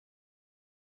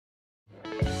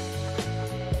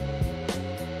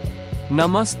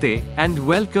Namaste and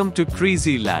welcome to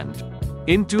CreazyLand.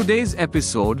 In today's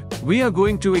episode, we are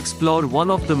going to explore one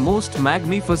of the most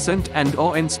magnificent and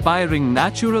awe-inspiring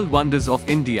natural wonders of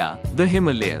India, the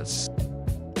Himalayas.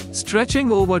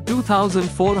 Stretching over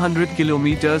 2,400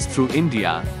 kilometers through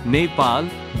India, Nepal,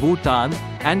 Bhutan,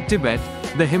 and Tibet,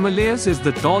 the Himalayas is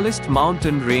the tallest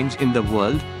mountain range in the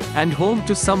world and home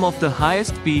to some of the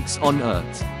highest peaks on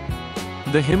Earth.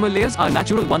 The Himalayas are a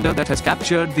natural wonder that has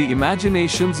captured the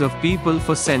imaginations of people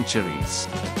for centuries.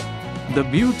 The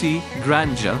beauty,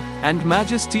 grandeur, and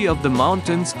majesty of the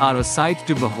mountains are a sight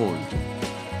to behold.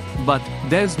 But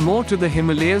there's more to the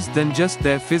Himalayas than just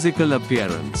their physical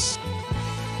appearance.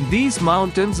 These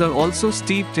mountains are also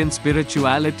steeped in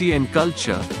spirituality and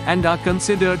culture, and are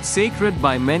considered sacred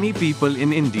by many people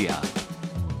in India.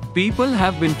 People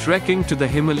have been trekking to the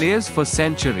Himalayas for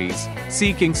centuries,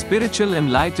 seeking spiritual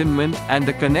enlightenment and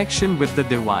a connection with the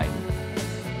divine.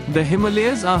 The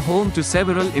Himalayas are home to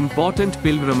several important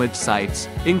pilgrimage sites,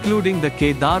 including the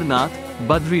Kedarnath,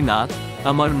 Badrinath,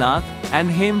 Amarnath, and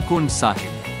Hemkund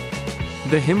Sahib.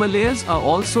 The Himalayas are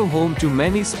also home to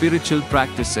many spiritual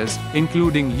practices,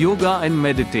 including yoga and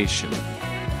meditation.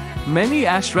 Many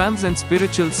ashrams and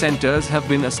spiritual centers have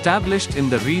been established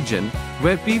in the region,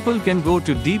 where people can go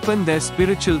to deepen their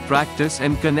spiritual practice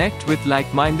and connect with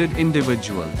like-minded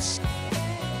individuals.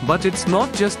 But it's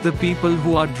not just the people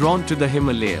who are drawn to the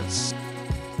Himalayas.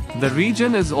 The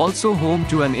region is also home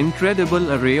to an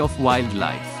incredible array of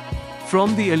wildlife.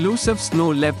 From the elusive snow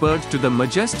leopard to the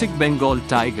majestic Bengal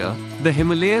tiger, the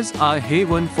Himalayas are a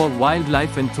haven for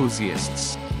wildlife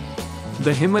enthusiasts.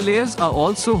 The Himalayas are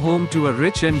also home to a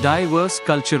rich and diverse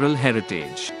cultural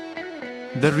heritage.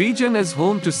 The region is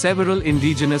home to several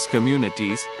indigenous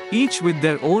communities, each with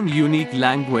their own unique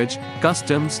language,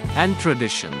 customs, and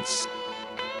traditions.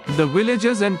 The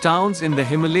villages and towns in the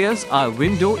Himalayas are a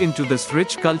window into this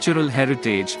rich cultural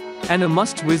heritage, and a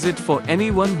must-visit for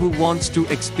anyone who wants to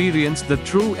experience the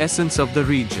true essence of the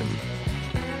region.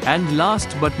 And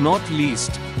last but not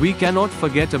least, we cannot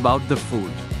forget about the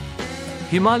food.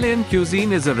 Himalayan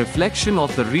cuisine is a reflection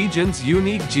of the region's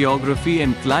unique geography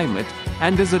and climate,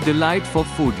 and is a delight for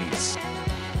foodies.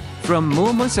 From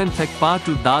momos and thakpa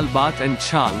to dal bhat and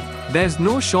chhal, there's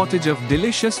no shortage of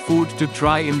delicious food to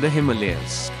try in the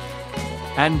Himalayas.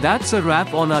 And that's a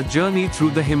wrap on our journey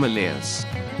through the Himalayas.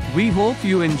 We hope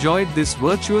you enjoyed this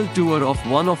virtual tour of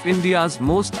one of India's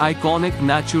most iconic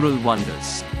natural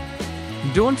wonders.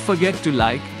 Don't forget to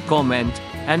like, comment,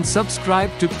 and subscribe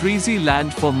to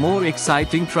CreazyLand for more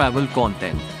exciting travel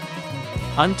content.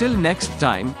 Until next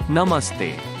time,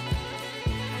 Namaste.